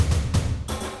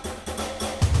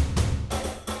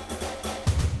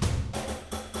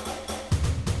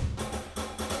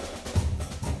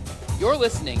You're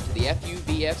listening to the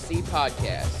FUVFC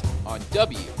podcast on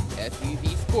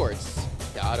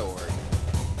WFUVSports.org.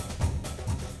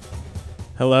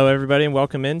 Hello, everybody, and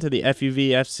welcome into the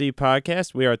FUVFC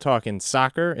podcast. We are talking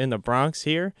soccer in the Bronx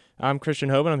here. I'm Christian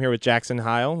Hoban. I'm here with Jackson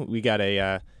Heil. We got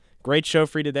a great show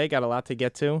for you today. Got a lot to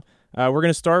get to. We're going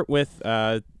to start with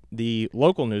the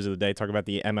local news of the day, talk about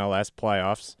the MLS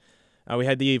playoffs. We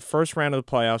had the first round of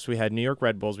the playoffs. We had New York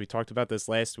Red Bulls. We talked about this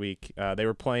last week.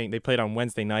 They played on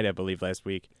Wednesday night, I believe, last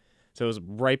week. So it was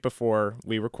right before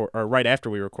we right after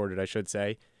we recorded, I should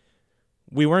say.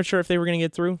 We weren't sure if they were going to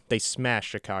get through. They smashed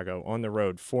Chicago on the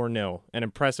road 4-0. An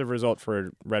impressive result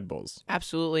for Red Bulls.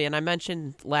 Absolutely, and I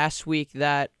mentioned last week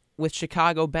that with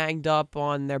Chicago banged up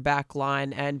on their back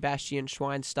line and Bastian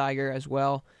Schweinsteiger as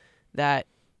well, that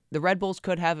the Red Bulls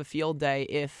could have a field day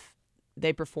if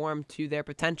they performed to their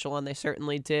potential, and they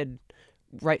certainly did.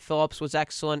 Wright Phillips was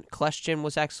excellent. Kljestan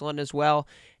was excellent as well,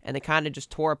 and they kind of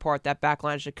just tore apart that back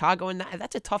line of Chicago, and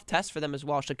that's a tough test for them as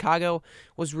well. Chicago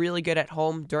was really good at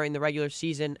home during the regular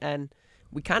season, and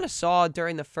we kind of saw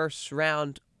during the first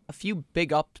round a few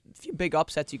big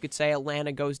upsets, you could say.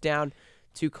 Atlanta goes down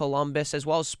to Columbus, as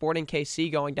well as Sporting KC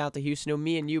going down to Houston, who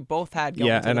me and you both had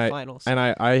going to the finals. And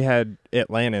I had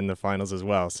Atlanta in the finals as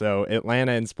well, so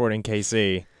Atlanta and Sporting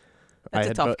KC. That's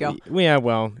a tough go. Yeah,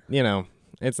 well,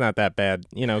 it's not that bad,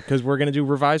 because we're going to do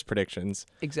revised predictions.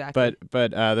 Exactly.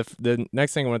 But the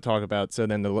next thing I want to talk about, so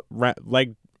then the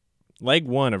leg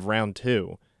one of round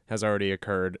two has already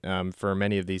occurred for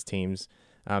many of these teams.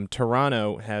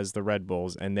 Toronto has the Red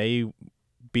Bulls, and they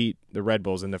beat the Red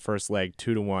Bulls in the first leg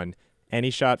 2-1.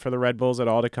 Any shot for the Red Bulls at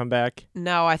all to come back?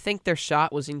 No, I think their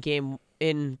shot was in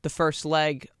the first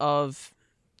leg of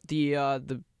the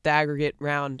aggregate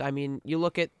round. I mean, you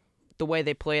look at the way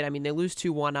they played. I mean, they lose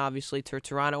 2-1 obviously to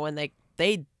Toronto, and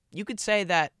they you could say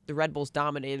that the Red Bulls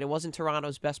dominated. It wasn't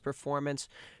Toronto's best performance.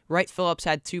 Wright Phillips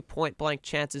had 2 point-blank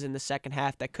chances in the second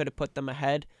half that could have put them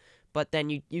ahead, but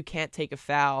then you can't take a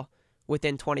foul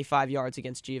within 25 yards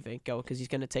against Giovinco because he's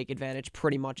going to take advantage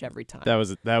pretty much every time. That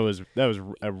was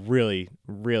a really,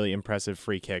 really impressive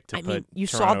free kick to put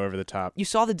Toronto over the top. You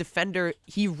saw the defender,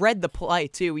 he read the play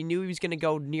too. He knew he was going to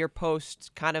go near post,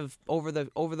 kind of over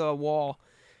the wall,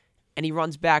 and he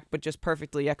runs back, but just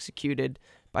perfectly executed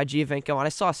by Giovinco. And I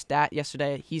saw a stat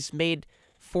yesterday. He's made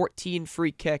 14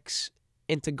 free kicks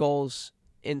into goals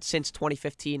since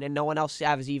 2015, and no one else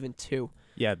has even 2.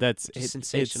 Yeah, that's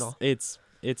sensational. It's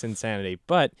insanity.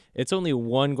 But it's only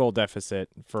 1 goal deficit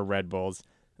for Red Bulls,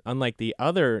 unlike the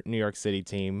other New York City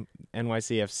team,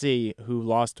 NYCFC, who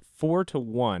lost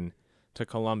 4-1 to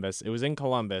Columbus. It was in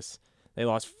Columbus. They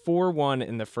lost 4-1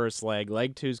 in the first leg.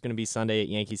 Leg 2 is going to be Sunday at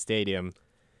Yankee Stadium.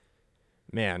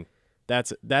 Man,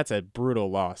 that's a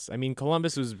brutal loss. I mean,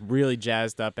 Columbus was really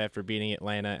jazzed up after beating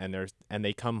Atlanta, and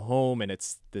they come home and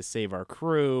it's the Save Our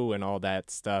Crew and all that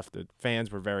stuff. The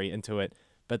fans were very into it,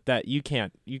 but that you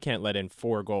can't let in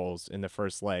 4 goals in the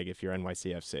first leg if you're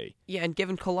NYCFC. Yeah, and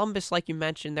given Columbus, like you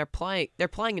mentioned, they're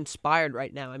playing inspired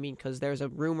right now. I mean, because there's a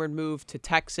rumored move to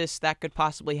Texas that could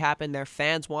possibly happen. Their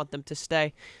fans want them to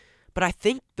stay, but I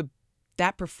think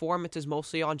that performance is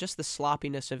mostly on just the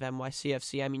sloppiness of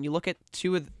NYCFC. I mean, you look at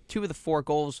two of the 4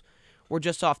 goals were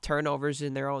just off turnovers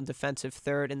in their own defensive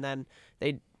third, and then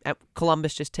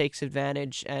Columbus just takes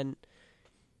advantage. And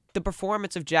the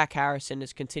performance of Jack Harrison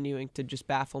is continuing to just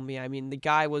baffle me. I mean, the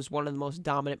guy was one of the most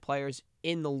dominant players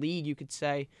in the league, you could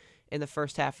say, in the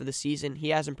first half of the season. He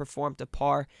hasn't performed to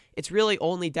par. It's really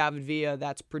only David Villa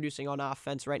that's producing on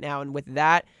offense right now, and with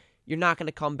that, you're not going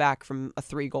to come back from a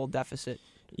 3-goal deficit.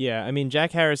 Yeah, I mean,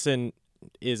 Jack Harrison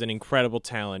is an incredible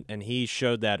talent, and he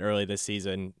showed that early this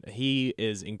season. He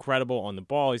is incredible on the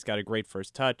ball. He's got a great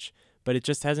first touch, but it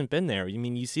just hasn't been there. I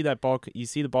mean, you see the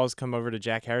balls come over to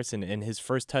Jack Harrison, and his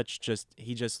first touch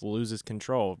he just loses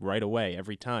control right away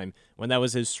every time, when that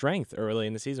was his strength early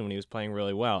in the season when he was playing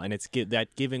really well. And it's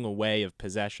that giving away of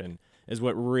possession is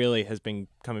what really has been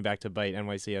coming back to bite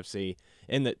NYCFC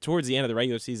towards the end of the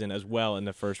regular season, as well in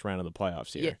the first round of the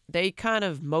playoffs here. Yeah, they kind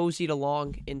of moseyed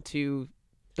along into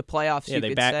the playoffs. Yeah,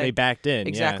 they backed in.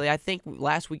 Exactly. Yeah. I think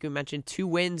last week we mentioned 2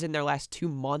 wins in their last 2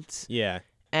 months. Yeah,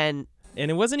 and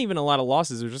it wasn't even a lot of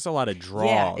losses; it was just a lot of draws.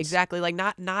 Yeah, exactly. Like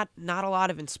not a lot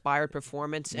of inspired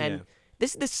performance. And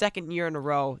this is the second year in a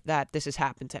row that this has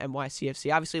happened to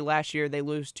NYCFC. Obviously, last year they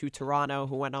lose to Toronto,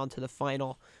 who went on to the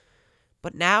final.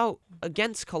 But now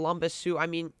against Columbus, who, I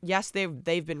mean, yes, they've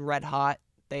been red hot.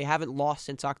 They haven't lost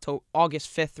since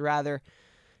August 5th, rather,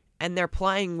 and they're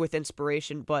playing with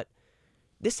inspiration. But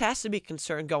this has to be a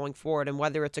concern going forward, and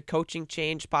whether it's a coaching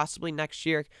change possibly next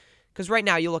year, because right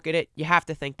now you look at it, you have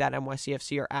to think that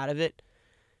NYCFC are out of it.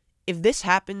 If this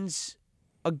happens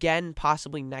again,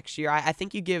 possibly next year. I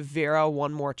think you give Vera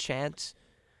one more chance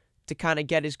to kind of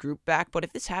get his group back. But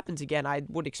if this happens again, I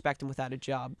would expect him without a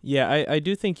job. Yeah, I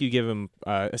do think you give him,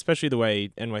 especially the way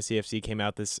NYCFC came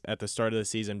out at the start of the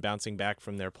season, bouncing back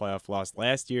from their playoff loss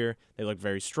last year. They look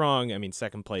very strong. I mean,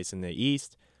 second place in the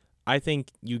East. I think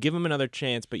you give him another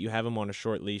chance, but you have him on a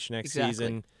short leash next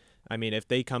season. I mean, if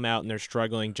they come out and they're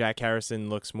struggling, Jack Harrison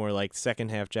looks more like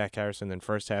second half Jack Harrison than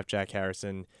first half Jack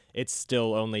Harrison. It's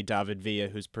still only David Villa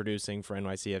who's producing for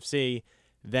NYCFC.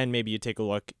 Then maybe you take a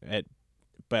look at,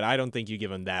 but I don't think you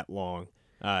give him that long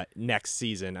next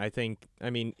season. I think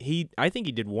he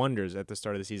did wonders at the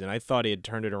start of the season. I thought he had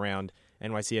turned it around.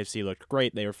 NYCFC looked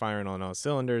great. They were firing on all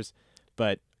cylinders,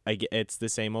 but it's the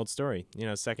same old story.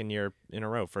 Second year in a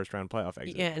row, first round playoff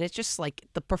exit. Yeah, and it's just like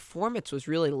the performance was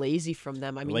really lazy from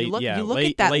them. I mean, you look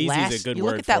at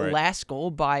that last goal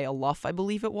by Aluff, I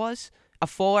believe it was, a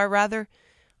Fuller rather.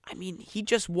 I mean, he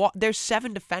just there's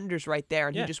 7 defenders right there,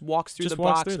 and he just walks through the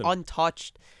box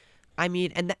untouched. I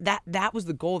mean, and that was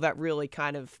the goal that really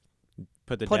kind of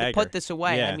put this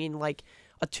away. Yeah. I mean, like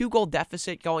a 2-goal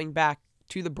deficit going back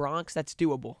to the Bronx, that's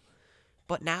doable.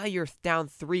 But now you're down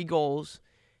 3 goals.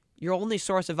 Your only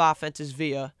source of offense is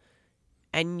Villa,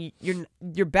 and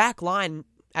your back line,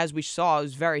 as we saw,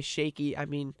 is very shaky. I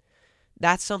mean,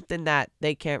 that's something that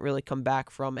they can't really come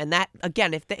back from. And that,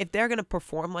 again, if they're going to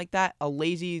perform like that, a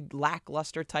lazy,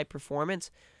 lackluster type performance,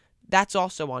 that's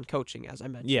also on coaching, as I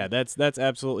mentioned. Yeah, that's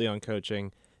absolutely on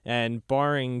coaching. And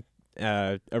barring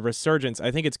a resurgence,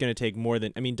 I think it's going to take more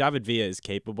than. I mean, David Villa is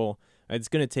capable. It's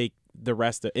going to take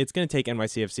it's going to take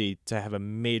NYCFC to have a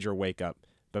major wake up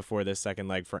before this second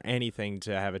leg for anything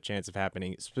to have a chance of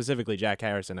happening. Specifically, Jack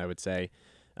Harrison, I would say.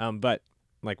 But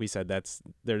like we said,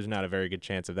 there's not a very good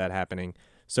chance of that happening.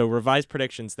 So revised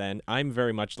predictions then. I'm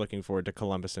very much looking forward to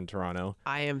Columbus and Toronto.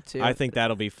 I am too. I think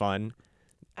that'll be fun.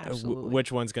 Absolutely.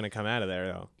 Which one's going to come out of there,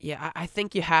 though? Yeah, I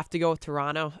think you have to go with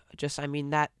Toronto. I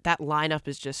mean, that lineup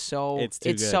is just it's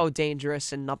good. So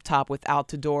dangerous, and up top with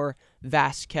Altidore,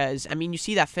 Vasquez. I mean, you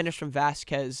see that finish from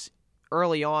Vasquez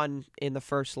early on in the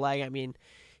first leg. I mean,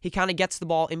 he kind of gets the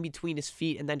ball in between his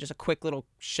feet, and then just a quick little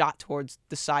shot towards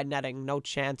the side netting. No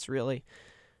chance, really,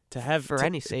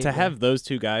 any save. To have those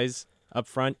two guys up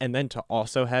front, and then to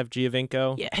also have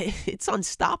Giovinco. Yeah, it's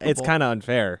unstoppable. It's kind of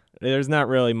unfair. There's not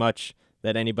really much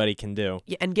that anybody can do.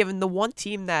 Yeah, and given the one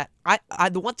team that I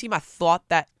thought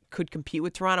that could compete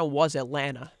with Toronto was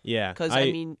Atlanta. Yeah, because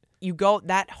I mean,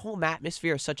 that home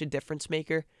atmosphere is such a difference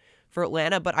maker for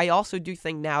Atlanta. But I also do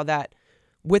think now that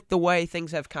with the way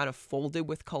things have kind of folded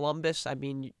with Columbus, I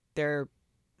mean, they're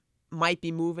might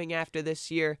be moving after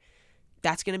this year.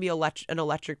 That's going to be an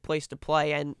electric place to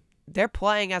play, and they're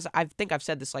playing, as I think I've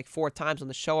said this like 4 times on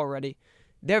the show already.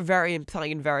 They're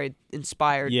playing very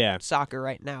inspired soccer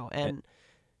right now, and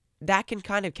that can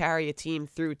kind of carry a team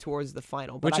through towards the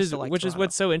final. But which is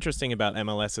what's so interesting about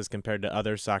MLS as compared to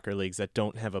other soccer leagues that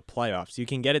don't have a playoffs. You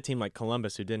can get a team like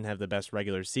Columbus, who didn't have the best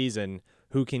regular season,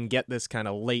 who can get this kind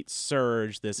of late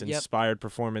surge, this inspired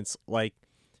performance. Like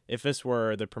if this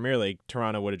were the Premier League,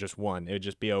 Toronto would have just won. It would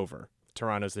just be over.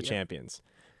 Toronto's the champions.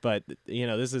 But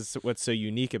this is what's so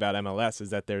unique about MLS is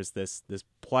that there's this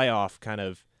playoff kind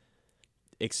of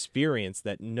experience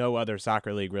that no other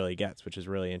soccer league really gets, which is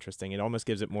really interesting. It almost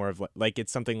gives it more of like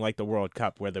it's something like the World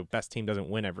Cup, where the best team doesn't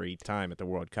win every time at the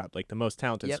World Cup. Like the most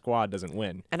talented squad doesn't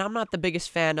win. And I'm not the biggest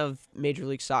fan of Major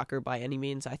League Soccer by any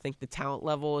means. I think the talent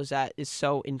level is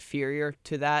so inferior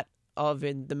to that of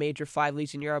in the major 5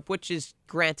 leagues in Europe, which is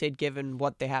granted given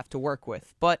what they have to work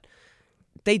with. But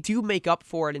they do make up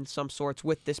for it in some sorts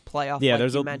with this playoff. Yeah,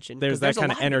 like you mentioned. There's that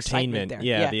kind of entertainment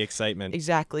entertainment. there. The excitement.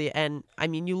 Exactly. And I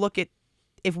mean, you look at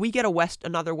if we get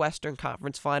another Western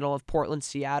Conference final of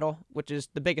Portland-Seattle, which is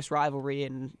the biggest rivalry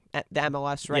at the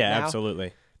MLS right now. Yeah,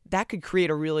 absolutely. That could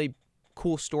create a really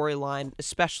cool storyline,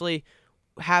 especially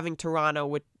having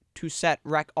Toronto to set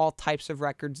all types of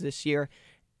records this year,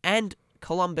 and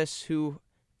Columbus, who,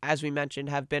 as we mentioned,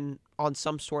 have been on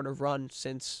some sort of run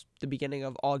since the beginning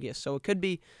of August. So it could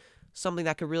be something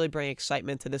that could really bring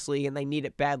excitement to this league, and they need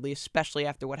it badly, especially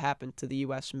after what happened to the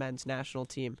U.S. men's national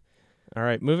team. All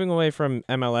right, moving away from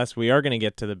MLS, we are going to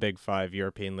get to the Big 5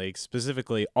 European leagues,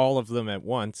 specifically all of them at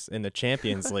once in the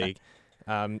Champions League.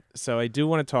 So I do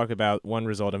want to talk about one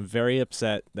result. I'm very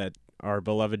upset that our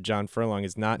beloved John Furlong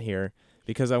is not here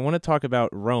because I want to talk about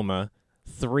Roma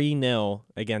 3-0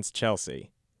 against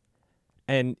Chelsea.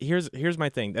 And here's my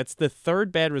thing. That's the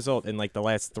third bad result in like the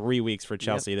last 3 weeks for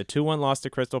Chelsea. The 2-1 loss to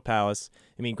Crystal Palace.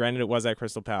 I mean, granted, it was at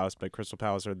Crystal Palace, but Crystal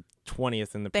Palace are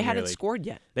 20th in the Premier League. They hadn't scored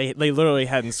yet. They literally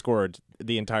hadn't scored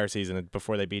the entire season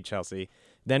before they beat Chelsea.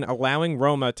 Then allowing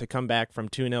Roma to come back from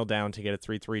 2-0 down to get a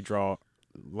 3-3 draw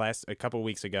a couple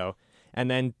weeks ago, and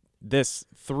then this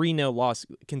 3-0 loss,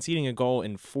 conceding a goal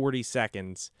in 40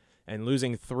 seconds and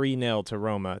losing 3-0 to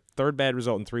Roma, third bad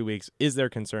result in 3 weeks. Is there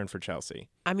concern for Chelsea?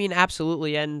 I mean,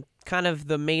 absolutely, and kind of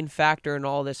the main factor in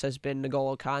all this has been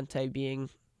N'Golo Kante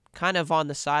being kind of on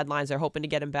the sidelines. They're hoping to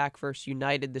get him back versus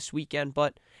United this weekend,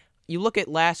 but you look at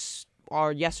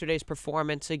yesterday's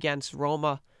performance against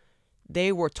Roma,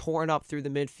 they were torn up through the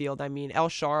midfield. I mean, El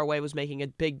Shaarawy was making a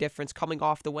big difference coming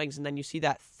off the wings, and then you see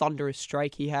that thunderous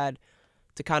strike he had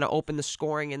to kind of open the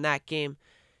scoring in that game.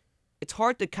 It's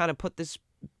hard to kind of put this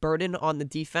burden on the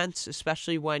defense,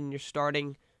 especially when you're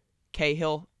starting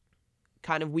Cahill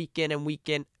kind of week in,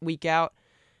 week out.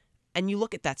 And you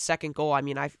look at that second goal. I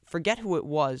mean, I forget who it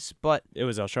was, but It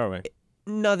was El Shaarawy.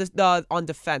 no, on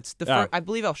defense. I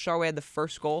believe El Shaarawy had the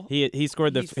first goal. He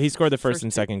scored the first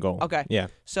and second goal. Okay. Yeah.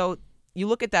 So you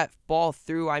look at that ball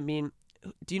through. I mean,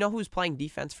 do you know who was playing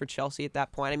defense for Chelsea at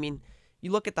that point? I mean,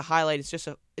 you look at the highlight. It's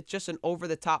just an over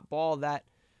the top ball that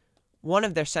one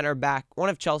of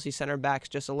Chelsea's center backs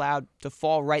just allowed to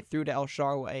fall right through to El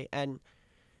Shaarawy. And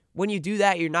when you do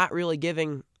that, you're not really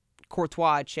giving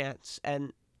Courtois a chance.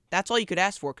 And that's all you could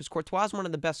ask for, because Courtois is one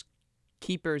of the best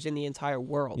keepers in the entire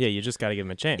world. Yeah, you just got to give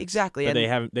him a chance. Exactly. But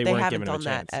and they they weren't haven't giving him a done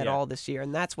chance that at all this year,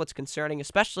 and that's what's concerning.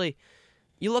 Especially,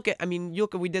 we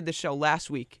did the show last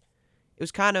week. It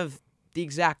was kind of the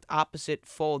exact opposite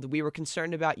fold. We were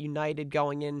concerned about United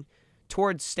going in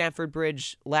towards Stamford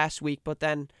Bridge last week, but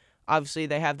then obviously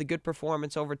they have the good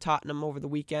performance over Tottenham over the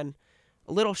weekend.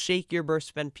 A little shakier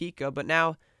versus Benfica, but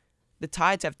now the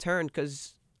tides have turned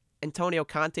because Antonio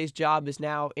Conte's job is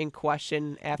now in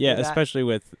question after that. Yeah, especially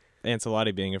with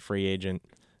Ancelotti being a free agent.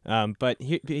 But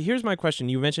here's my question.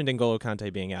 You mentioned N'Golo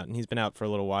Kante being out, and he's been out for a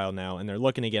little while now, and they're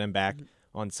looking to get him back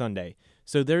on Sunday.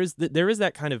 So there is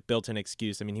that kind of built-in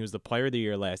excuse. I mean, he was the player of the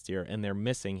year last year, and they're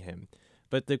missing him.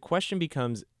 But the question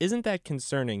becomes, isn't that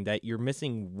concerning that you're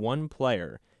missing one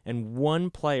player, and one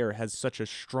player has such a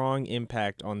strong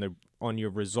impact on your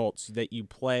results that you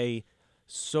play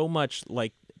so much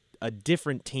like a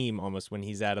different team almost when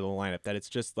he's out of the lineup, that it's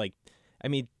just like, I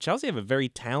mean, Chelsea have a very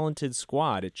talented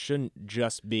squad. It shouldn't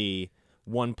just be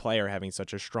one player having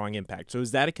such a strong impact. So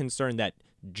is that a concern that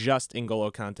just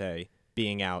N'Golo Kante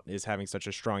being out is having such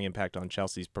a strong impact on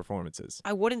Chelsea's performances?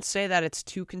 I wouldn't say that it's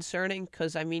too concerning,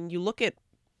 because, I mean, you look at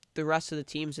the rest of the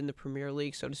teams in the Premier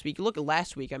League, so to speak. You look at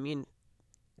last week, I mean,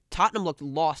 Tottenham looked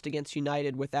lost against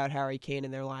United without Harry Kane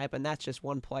in their lineup, and that's just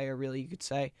one player, really, you could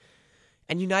say.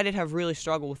 And United have really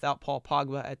struggled without Paul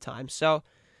Pogba at times. So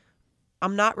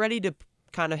I'm not ready to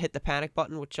kind of hit the panic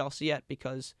button with Chelsea yet,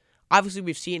 because obviously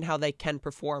we've seen how they can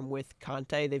perform with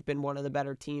Conte. They've been one of the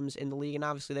better teams in the league, and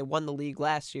obviously they won the league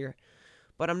last year.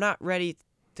 But I'm not ready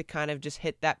to kind of just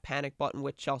hit that panic button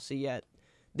with Chelsea yet.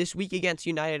 This week against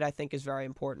United, I think, is very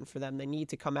important for them. They need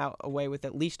to come out away with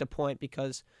at least a point,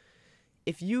 because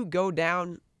if you go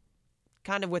down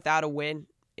kind of without a win,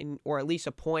 or at least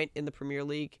a point in the Premier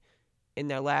League in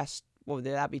their last, would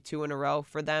that be 2 in a row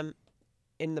for them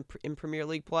in Premier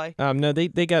League play? No,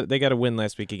 they got a win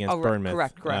last week against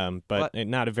Bournemouth. Correct. But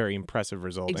not a very impressive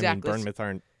result. Exactly. I mean, Bournemouth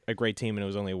aren't a great team, and it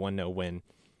was only a 1-0 win.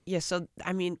 Yeah, so,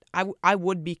 I mean, I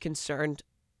would be concerned,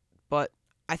 but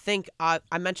I think I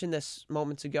mentioned this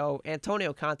moments ago.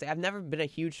 Antonio Conte, I've never been a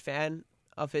huge fan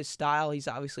of his style. He's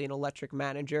obviously an electric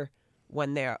manager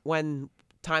when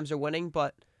times are winning,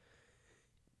 but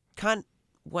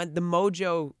when the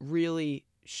mojo really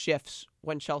shifts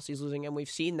when Chelsea's losing, and we've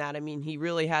seen that. I mean, he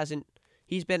really hasn't.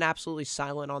 He's been absolutely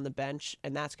silent on the bench,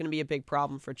 and that's going to be a big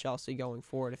problem for Chelsea going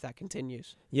forward if that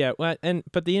continues. Yeah, well,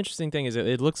 but the interesting thing is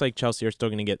it looks like Chelsea are still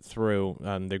going to get through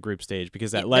the group stage,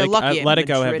 because Atletico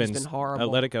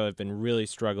have been really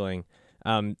struggling.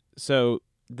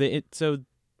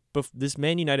 This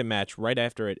Man United match, right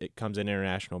after it comes an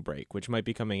international break, which might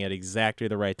be coming at exactly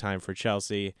the right time for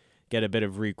Chelsea, get a bit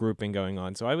of regrouping going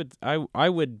on. So I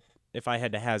would, if I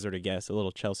had to hazard a guess, a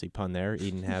little Chelsea pun there,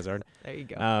 Eden Hazard. There you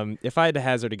go. If I had to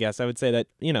hazard a guess, I would say that,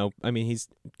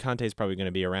 Conte's probably going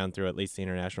to be around through at least the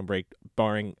international break,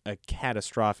 barring a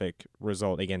catastrophic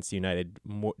result against United,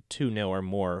 2-0 or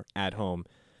more at home.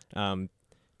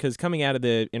 Because coming out of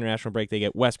the international break, they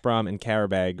get West Brom and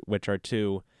Qarabag, which are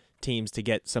two teams to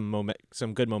get some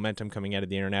good momentum coming out of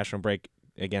the international break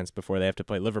against before they have to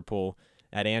play Liverpool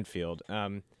at Anfield.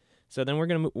 So then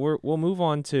we'll move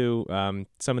on to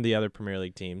some of the other Premier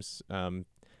League teams.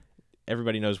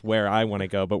 Everybody knows where I want to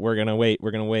go, but we're gonna wait.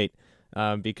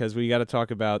 Because we got to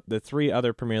talk about the 3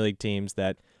 other Premier League teams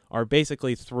that are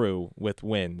basically through with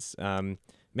wins.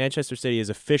 Manchester City is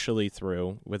officially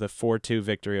through with a 4-2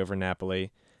 victory over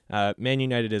Napoli. Man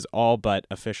United is all but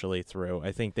officially through.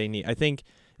 I think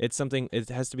It's something. It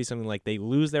has to be something like they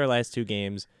lose their last 2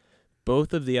 games.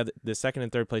 Both of the second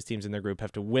and third place teams in their group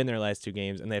have to win their last 2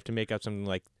 games, and they have to make up something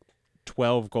like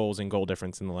 12 goals in goal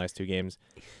difference in the last 2 games.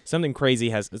 Something crazy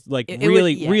has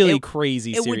really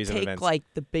crazy series of events. It would take like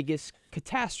the biggest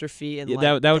catastrophe in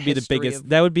that would be the biggest.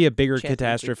 That would be a bigger Champions League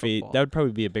catastrophe. football. That would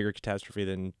probably be a bigger catastrophe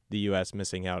than the U.S.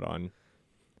 missing out on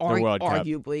the World Cup.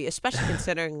 Arguably, especially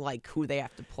considering like who they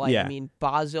have to play. Yeah. I mean,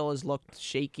 Basel has looked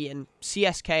shaky, and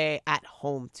CSKA at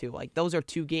home too. Like those are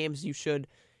 2 games you should,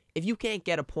 if you can't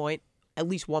get a point, at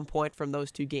least 1 point from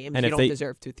those 2 games, And you if don't they-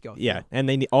 deserve to go. Yeah,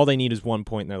 and all they need is 1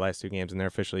 point in their last 2 games, and they're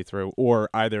officially through, or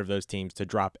either of those teams to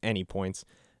drop any points.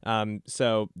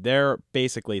 So they're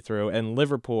basically through, and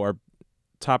Liverpool are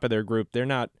top of their group. They're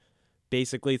not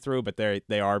basically through, but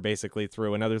they are basically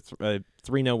through. Another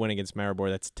 3-0 win against Maribor.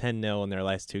 That's 10-0 in their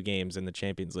last 2 games in the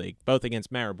Champions League, both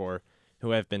against Maribor,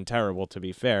 who have been terrible to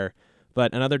be fair,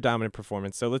 but another dominant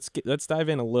performance. So let's dive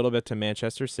in a little bit to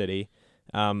Manchester City.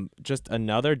 Just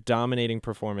another dominating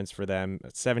performance for them.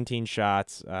 17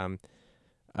 shots,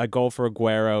 a goal for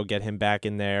Aguero, get him back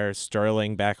in there.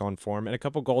 Sterling back on form, and a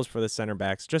couple goals for the center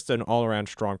backs. Just an all-around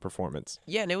strong performance.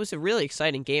 Yeah, and it was a really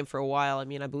exciting game for a while. I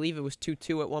mean, I believe it was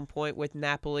 2-2 at one point with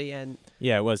Napoli, and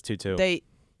Yeah, it was 2-2.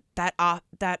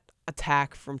 that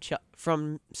attack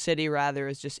from City rather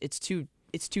is just it's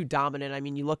too dominant. I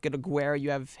mean, you look at Aguero,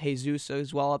 you have Jesus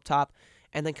as well up top,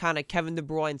 and then kind of Kevin De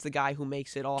Bruyne's the guy who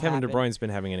makes it all Kevin happen. De Bruyne's been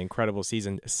having an incredible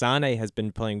season. Sane has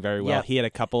been playing very well. Yeah. He had a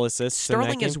couple assists in that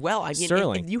Sterling game. as well. I mean,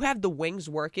 Sterling. if you have the wings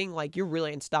working, like you're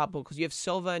really unstoppable because you have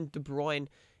Silva and De Bruyne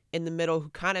in the middle who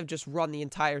kind of just run the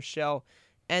entire show.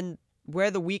 And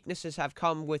where the weaknesses have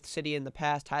come with City in the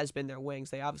past has been their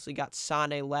wings. They obviously got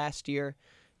Sane last year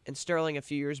and Sterling a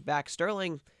few years back.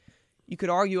 Sterling, you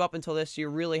could argue up until this year,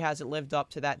 really hasn't lived up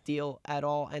to that deal at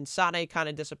all. And Sane kind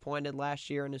of disappointed last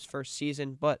year in his first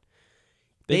season, but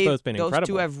They've both been those incredible.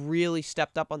 two have really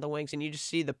stepped up on the wings, and you just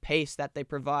see the pace that they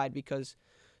provide because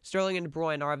Sterling and De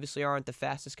Bruyne obviously aren't the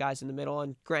fastest guys in the middle,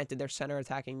 and granted, they're center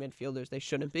attacking midfielders. They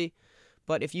shouldn't be.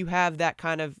 But if you have that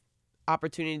kind of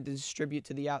opportunity to distribute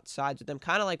to the outsides with them,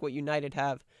 kind of like what United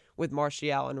have with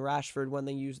Martial and Rashford when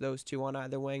they use those 2 on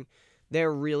either wing,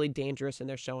 they're really dangerous, and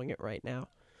they're showing it right now.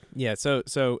 Yeah,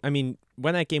 so I mean,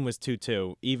 when that game was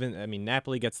 2-2,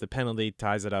 Napoli gets the penalty,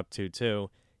 ties it up 2-2.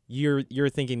 You're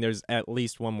thinking there's at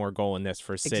least one more goal in this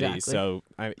for City. Exactly. So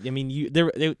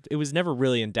it was never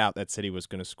really in doubt that City was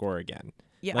going to score again.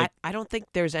 Yeah, I don't think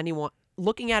there's anyone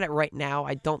looking at it right now.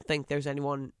 I don't think there's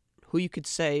anyone who you could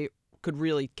say could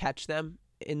really catch them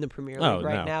in the Premier League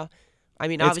right now. I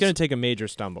mean, it's going to take a major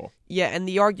stumble. Yeah, and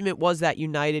the argument was that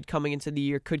United coming into the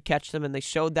year could catch them, and they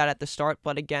showed that at the start.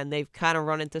 But again, they've kind of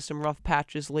run into some rough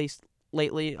patches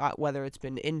lately, whether it's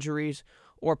been injuries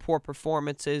or poor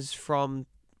performances from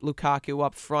Lukaku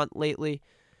up front lately.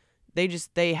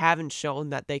 They haven't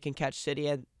shown that they can catch City,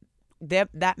 and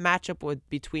that matchup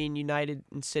between United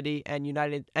and City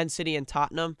and City and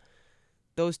Tottenham,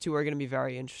 those two are going to be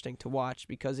very interesting to watch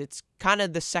because it's kind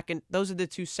of those are the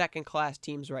 2 second-class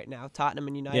teams right now, Tottenham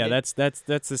and United. Yeah, that's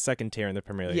the second tier in the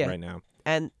Premier League right now.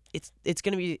 And it's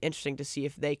going to be interesting to see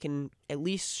if they can at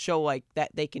least show like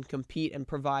that they can compete and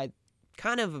provide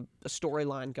kind of a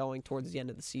storyline going towards the end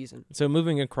of the season. So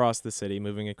moving across the city,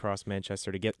 moving across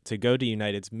Manchester to go to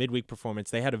United's midweek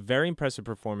performance, they had a very impressive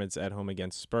performance at home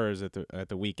against Spurs at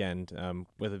the weekend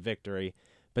with a victory.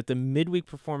 But the midweek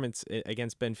performance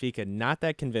against Benfica, not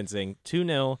that convincing.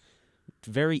 2-0,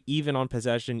 very even on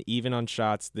possession, even on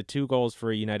shots. The 2 goals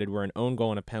for United were an own goal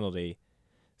and a penalty.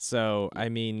 So, I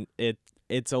mean,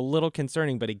 it's a little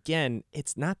concerning, but again,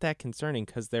 it's not that concerning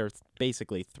because they're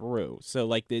basically through. So,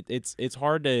 like, it's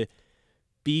hard to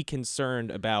be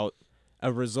concerned about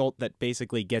a result that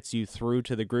basically gets you through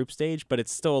to the group stage, but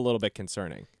it's still a little bit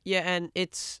concerning. Yeah, and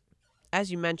it's, as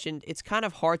you mentioned, it's kind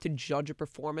of hard to judge a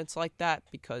performance like that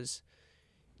because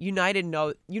United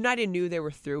knew they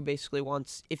were through basically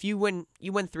once. If you win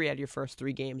 3 out of your first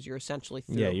 3 games, you're essentially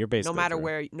through. Yeah, you're basically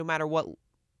through. No matter what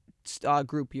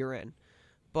group you're in.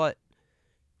 But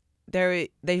they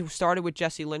started with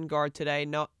Jesse Lingard today.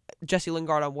 No, Jesse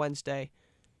Lingard on Wednesday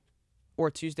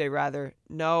or Tuesday rather.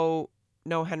 No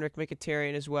Henrik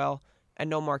Mkhitaryan as well, and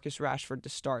no Marcus Rashford to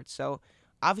start. So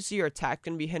obviously your attack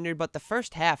can be hindered, but the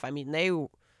first half, I mean, they were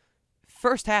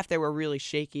really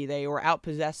shaky. They were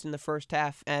outpossessed in the first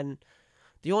half, and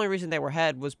the only reason they were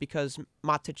ahead was because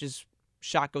Matic's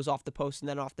shot goes off the post and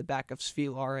then off the back of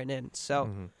Svilar and in.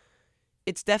 So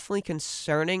it's definitely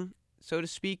concerning, so to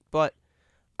speak, but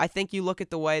I think you look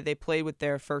at the way they played with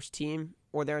their first team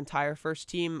or their entire first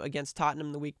team against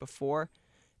Tottenham the week before,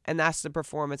 and that's the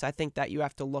performance I think that you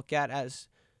have to look at as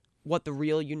what the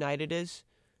real United is.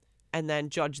 and then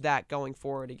judge that going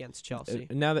forward against Chelsea.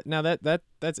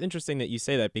 That's interesting that you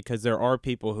say that, because there are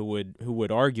people who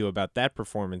would argue about that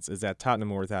performance is that Tottenham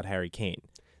were without Harry Kane.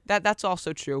 That's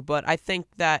also true, but I think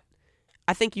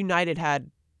United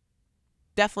had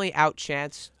definitely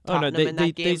outchanced Tottenham in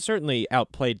that game. They certainly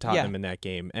outplayed Tottenham in that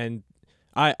game, and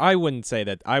I wouldn't say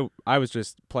that. I was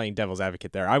just playing devil's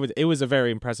advocate there. It was a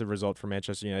very impressive result for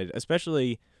Manchester United,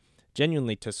 especially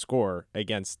genuinely to score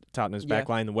against Tottenham's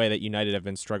backline the way that United have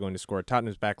been struggling to score.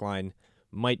 Tottenham's backline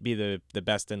might be the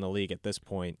best in the league at this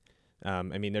point. I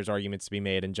mean, there's arguments to be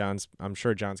made, and I'm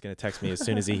sure John's going to text me as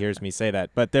soon as he hears me say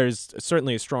that. But there's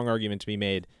certainly a strong argument to be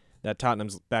made that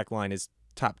Tottenham's backline is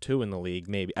top 2 in the league,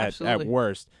 maybe at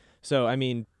worst. So, I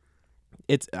mean,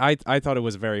 I thought it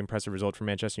was a very impressive result for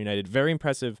Manchester United. Very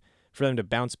impressive for them to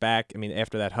bounce back. I mean,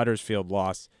 after that Huddersfield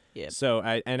loss. Yeah. So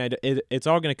it's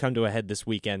all going to come to a head this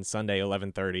weekend, Sunday,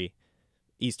 11:30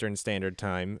 Eastern Standard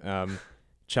Time.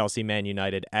 Chelsea, Man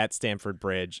United at Stamford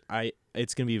Bridge.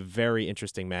 It's going to be a very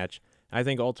interesting match. I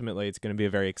think ultimately it's going to be a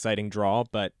very exciting draw,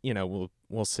 but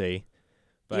we'll see.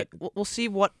 But we'll see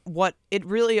what it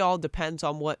really all depends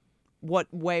on what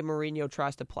way Mourinho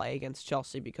tries to play against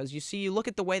Chelsea, because you look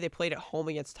at the way they played at home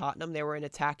against Tottenham. They were in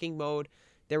attacking mode.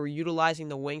 They were utilizing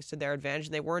the wings to their advantage,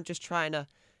 and they weren't just trying to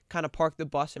kind of park the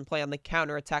bus and play on the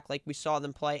counter-attack like we saw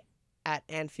them play at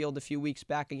Anfield a few weeks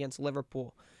back against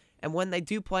Liverpool. And when they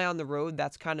do play on the road,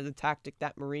 that's kind of the tactic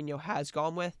that Mourinho has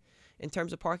gone with in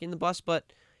terms of parking the bus.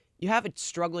 But you have a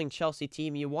struggling Chelsea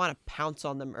team. You want to pounce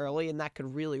on them early, and that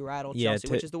could really rattle Chelsea,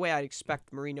 which is the way I'd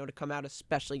expect Mourinho to come out,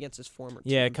 especially against his former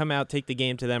team. Yeah, come out, take the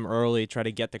game to them early, try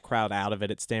to get the crowd out of it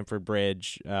at Stamford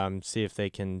Bridge, see if they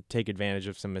can take advantage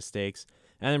of some mistakes.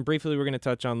 And then briefly, we're going to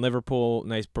touch on Liverpool.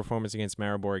 Nice performance against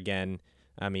Maribor again.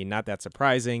 I mean, not that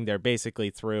surprising. They're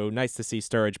basically through. Nice to see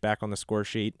Sturridge back on the score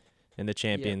sheet in the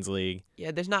Champions League.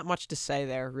 Yeah, there's not much to say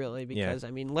there, really, because,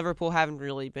 I mean, Liverpool haven't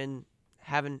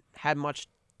had much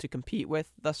to compete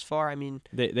with thus far. I mean,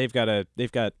 they've got a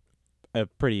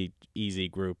pretty easy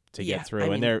group to get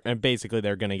through, and basically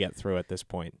they're going to get through at this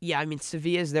point. Yeah, I mean,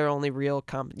 Sevilla's their only real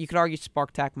you could argue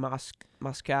Spartak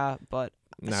Moscow, but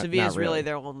Sevilla's really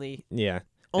their only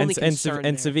concern.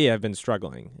 And Sevilla have been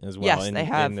struggling as well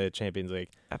in the Champions League.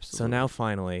 Absolutely. So now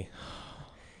finally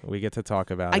we get to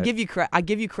talk about I it. I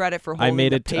give you credit for holding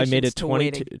the patience to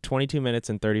waiting. 22 minutes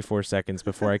and 34 seconds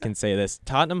before I can say this.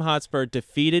 Tottenham Hotspur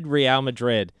defeated Real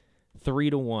Madrid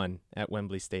 3-1 at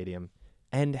Wembley Stadium,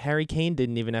 and Harry Kane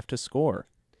didn't even have to score,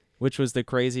 which was the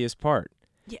craziest part.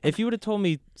 Yeah. If you would have told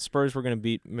me Spurs were going to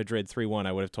beat Madrid 3-1,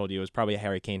 I would have told you it was probably a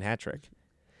Harry Kane hat trick.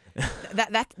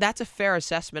 That's a fair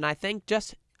assessment. I think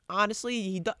just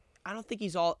honestly, I don't think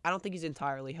he's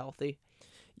entirely healthy.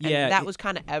 And that was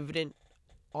kind of evident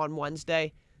on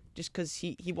Wednesday, just because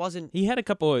he wasn't. He had a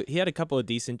couple of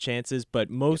decent chances, but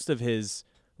most of his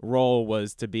role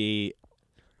was to be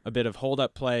a bit of hold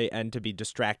up play and to be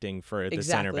distracting for the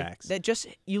center backs. That just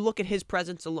you look at his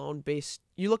presence alone.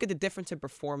 You look at the difference in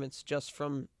performance just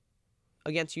from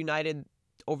against United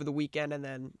over the weekend and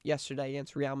then yesterday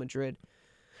against Real Madrid.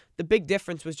 The big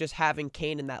difference was just having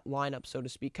Kane in that lineup, so to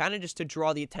speak, kind of just to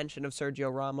draw the attention of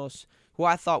Sergio Ramos, who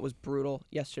I thought was brutal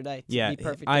yesterday. To be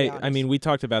perfectly honest. I mean, we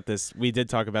talked about this. We did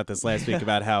talk about this last week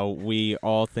about how we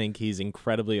all think he's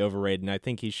incredibly overrated, and I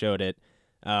think he showed it.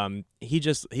 He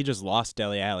just lost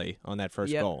Dele Alli on that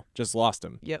first goal. Just lost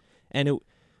him. Yep. And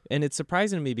it's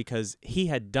surprising to me because he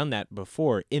had done that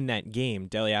before in that game.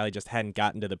 Dele Alli just hadn't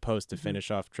gotten to the post to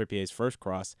finish off Trippier's first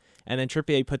cross, and then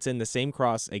Trippier puts in the same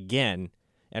cross again.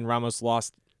 And Ramos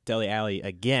lost Dele Alli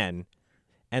again.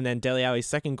 And then Dele Alli's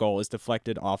second goal is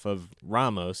deflected off of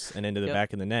Ramos and into the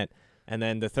back of the net. And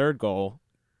then the third goal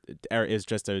is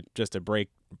just a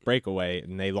breakaway,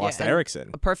 and they lost to Eriksen.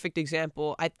 A perfect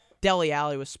example. Dele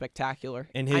Alli was spectacular.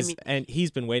 And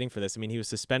he's been waiting for this. I mean, he was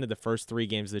suspended the first 3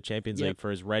 games of the Champions League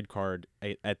for his red card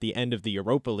at the end of the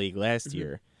Europa League last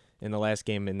year. In the last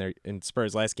game in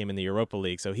Spurs' last game in the Europa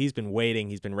League. So he's been waiting,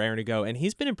 he's been raring to go, and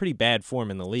he's been in pretty bad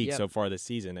form in the league so far this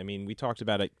season. I mean, we talked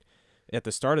about it at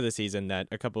the start of the season that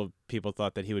a couple of people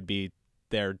thought that he would be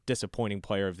their disappointing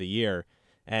player of the year,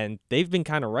 and they've been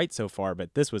kind of right so far,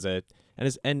 but this was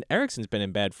and Eriksen's been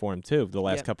in bad form too the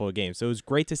last couple of games. So it was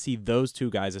great to see those two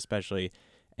guys especially.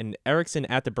 And Eriksen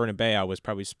at the Bernabeu was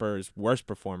probably Spurs' worst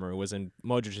performer. Who was in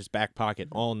Modric's back pocket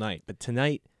all night. But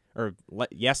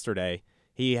yesterday,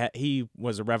 he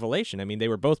was a revelation. I mean, they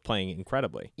were both playing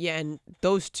incredibly. Yeah, and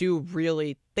those two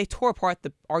really, they tore apart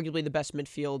arguably the best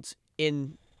midfields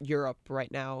in Europe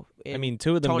right now. I mean,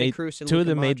 two of them Toni made Kroos and two of Luka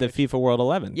them made the Modric. FIFA World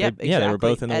 11. Yep, Yeah, they were exactly.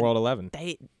 both in the And World 11.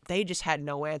 They just had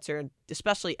no answer, and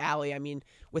especially Ali. I mean,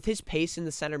 with his pace in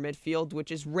the center midfield,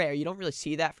 which is rare, you don't really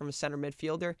see that from a center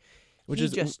midfielder. He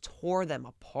just tore them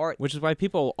apart. Which is why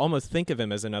people almost think of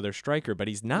him as another striker, but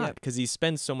he's not Yep. because he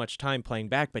spends so much time playing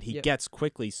back, but he Yep. gets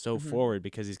quickly so forward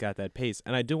because he's got that pace.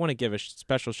 And I do want to give a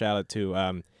special shout out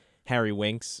to Harry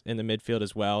Winks in the midfield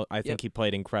as well. I think he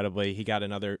played incredibly.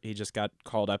 He just got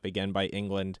called up again by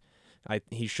England.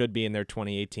 He should be in their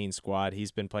 2018 squad.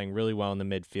 He's been playing really well in the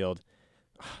midfield.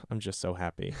 I'm just so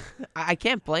happy. I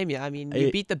can't blame you. I mean,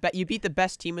 you beat the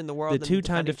best team in the world. The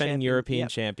two-time defending European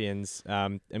champions. I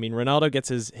mean, Ronaldo gets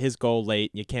his goal late.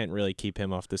 You can't really keep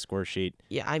him off the score sheet.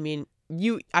 Yeah, I mean,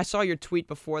 I saw your tweet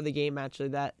before the game actually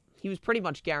that he was pretty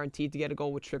much guaranteed to get a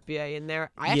goal with Trippier in there.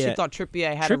 I actually thought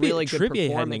Trippier had a really good performance.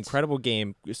 Trippier had an incredible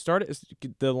game. When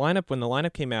the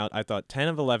lineup came out, I thought 10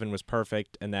 of 11 was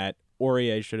perfect, and that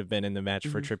Aurier should have been in the match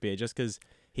for Trippier just because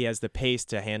he has the pace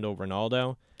to handle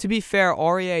Ronaldo. To be fair,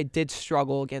 Aurier did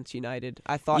struggle against United.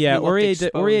 I thought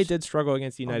Aurier did struggle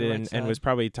against United right and was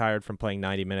probably tired from playing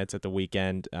 90 minutes at the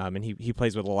weekend. And he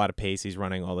plays with a lot of pace. He's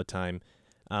running all the time.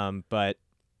 But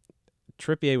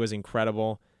Trippier was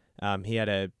incredible. He had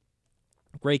a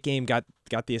great game, got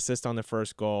the assist on the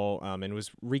first goal, and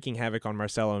was wreaking havoc on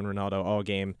Marcelo and Ronaldo all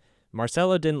game.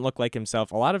 Marcelo didn't look like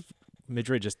himself. A lot of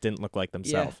Madrid just didn't look like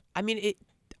themselves. Yeah. I mean,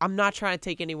 I'm not trying to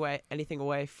take anything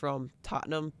away from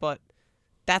Tottenham, but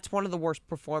that's one of the worst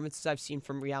performances I've seen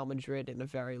from Real Madrid in a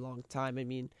very long time. I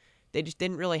mean, they just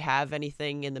didn't really have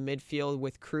anything in the midfield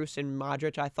with Kroos and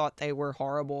Modric. I thought they were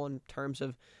horrible in terms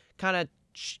of kind of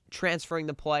transferring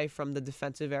the play from the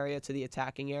defensive area to the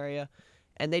attacking area,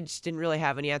 and they just didn't really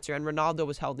have any answer. And Ronaldo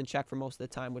was held in check for most of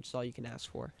the time, which is all you can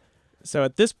ask for. So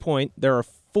at this point, there are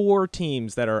 4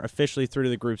 teams that are officially through to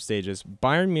the group stages: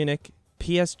 Bayern Munich,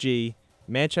 PSG,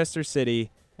 Manchester City,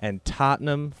 and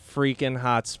Tottenham freaking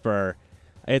Hotspur.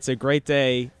 It's a great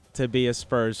day to be a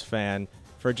Spurs fan.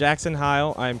 For Jackson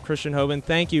Heil, I'm Christian Hoban.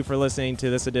 Thank you for listening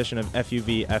to this edition of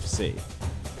FUVFC.